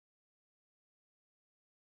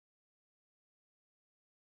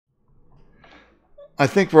I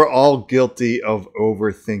think we're all guilty of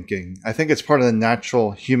overthinking. I think it's part of the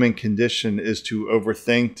natural human condition is to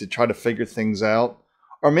overthink, to try to figure things out.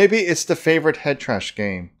 Or maybe it's the favorite head trash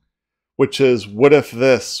game, which is what if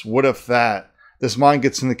this, what if that? This mind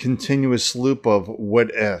gets in the continuous loop of what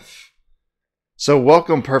if. So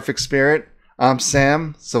welcome, Perfect Spirit. I'm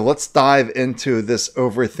Sam. So let's dive into this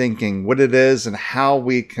overthinking, what it is and how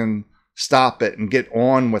we can stop it and get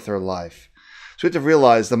on with our life. So we have to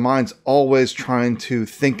realize the mind's always trying to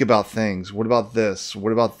think about things. What about this?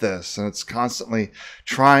 What about this? And it's constantly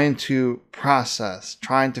trying to process,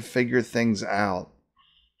 trying to figure things out.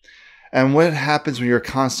 And what happens when you're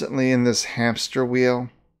constantly in this hamster wheel?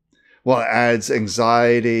 Well, it adds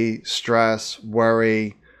anxiety, stress,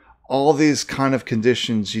 worry, all these kind of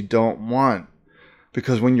conditions you don't want.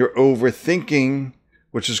 Because when you're overthinking,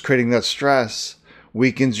 which is creating that stress,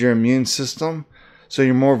 weakens your immune system. So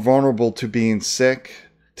you're more vulnerable to being sick,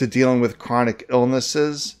 to dealing with chronic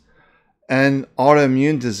illnesses and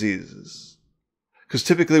autoimmune diseases. Because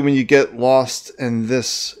typically when you get lost in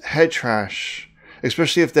this head trash,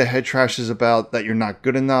 especially if the head trash is about that you're not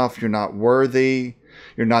good enough, you're not worthy,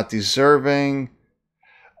 you're not deserving,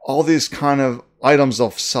 all these kind of items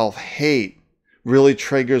of self-hate really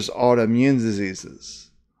triggers autoimmune diseases.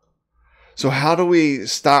 So how do we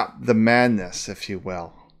stop the madness, if you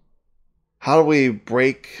will? How do we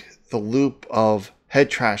break the loop of head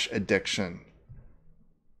trash addiction?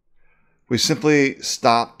 We simply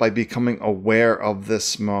stop by becoming aware of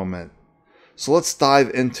this moment. So let's dive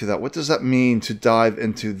into that. What does that mean to dive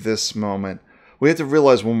into this moment? We have to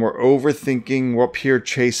realize when we're overthinking, we're up here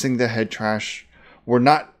chasing the head trash. We're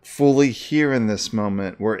not fully here in this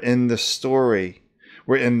moment. We're in the story.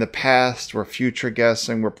 We're in the past. We're future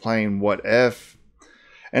guessing. We're playing what if.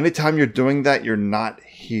 Anytime you're doing that, you're not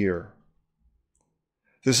here.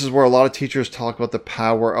 This is where a lot of teachers talk about the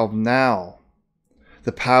power of now,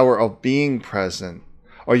 the power of being present.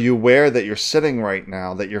 Are you aware that you're sitting right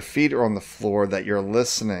now, that your feet are on the floor, that you're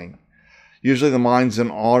listening? Usually the mind's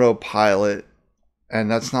in autopilot,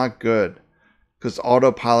 and that's not good because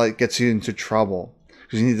autopilot gets you into trouble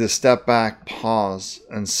because you need to step back, pause,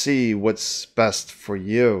 and see what's best for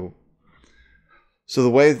you. So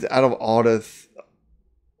the way out of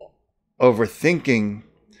overthinking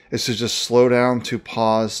is to just slow down, to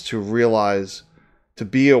pause, to realize, to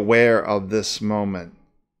be aware of this moment.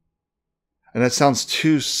 And that sounds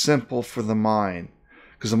too simple for the mind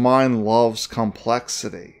because the mind loves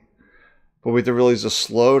complexity. But we have to really just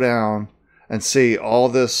slow down and see all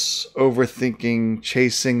this overthinking,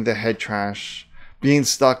 chasing the head trash, being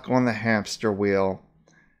stuck on the hamster wheel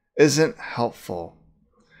isn't helpful.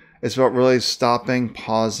 It's about really stopping,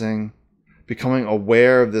 pausing, becoming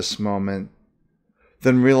aware of this moment.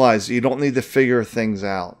 Then realize you don't need to figure things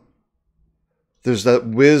out. There's that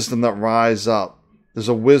wisdom that rises up. There's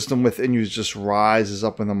a wisdom within you that just rises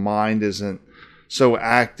up when the mind isn't so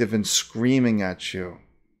active and screaming at you.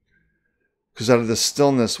 Because out of the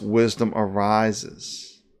stillness, wisdom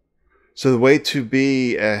arises. So the way to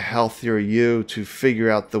be a healthier you, to figure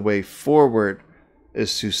out the way forward,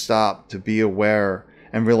 is to stop, to be aware,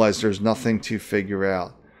 and realize there's nothing to figure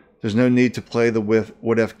out. There's no need to play the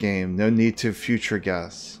what-if game. No need to future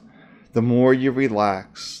guess. The more you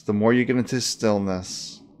relax, the more you get into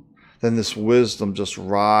stillness, then this wisdom just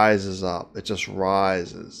rises up. It just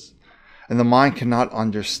rises. And the mind cannot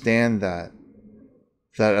understand that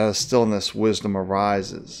out of stillness, wisdom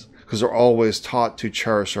arises. Because we're always taught to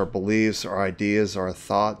cherish our beliefs, our ideas, our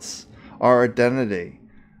thoughts, our identity.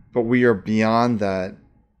 But we are beyond that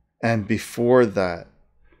and before that.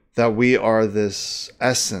 That we are this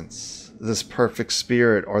essence, this perfect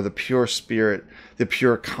spirit, or the pure spirit, the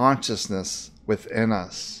pure consciousness within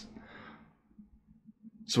us.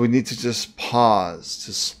 So we need to just pause,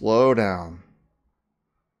 to slow down,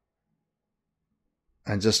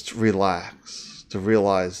 and just relax, to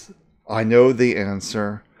realize, I know the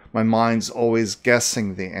answer. My mind's always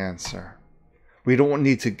guessing the answer. We don't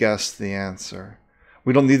need to guess the answer.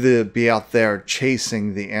 We don't need to be out there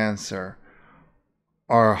chasing the answer.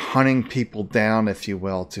 Or hunting people down, if you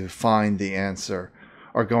will, to find the answer,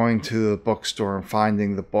 or going to the bookstore and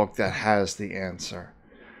finding the book that has the answer.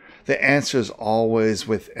 The answer is always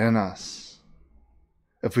within us.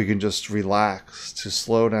 If we can just relax, to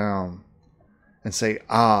slow down and say,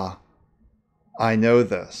 I know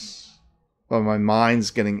this, but my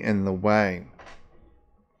mind's getting in the way.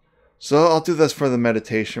 So I'll do this for the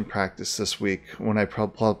meditation practice this week. When I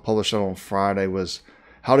published it on Friday was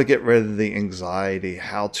how to get rid of the anxiety,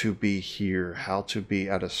 how to be here, how to be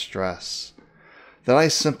out of stress. That I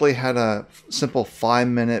simply had a simple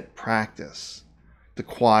 5-minute practice to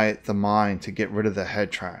quiet the mind, to get rid of the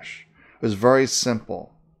head trash. It was very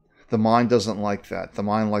simple. The mind doesn't like that. The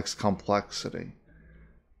mind likes complexity.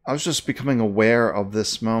 I was just becoming aware of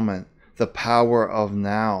this moment, the power of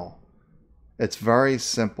now. It's very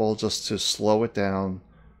simple just to slow it down,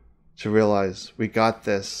 to realize we got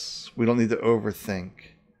this. We don't need to overthink.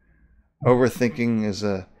 Overthinking is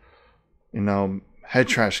a, head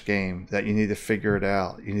trash game that you need to figure it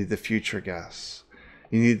out. You need to future guess.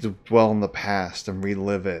 You need to dwell in the past and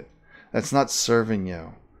relive it. That's not serving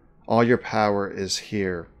you. All your power is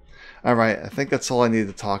here. All right, I think that's all I need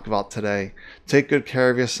to talk about today. Take good care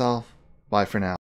of yourself. Bye for now.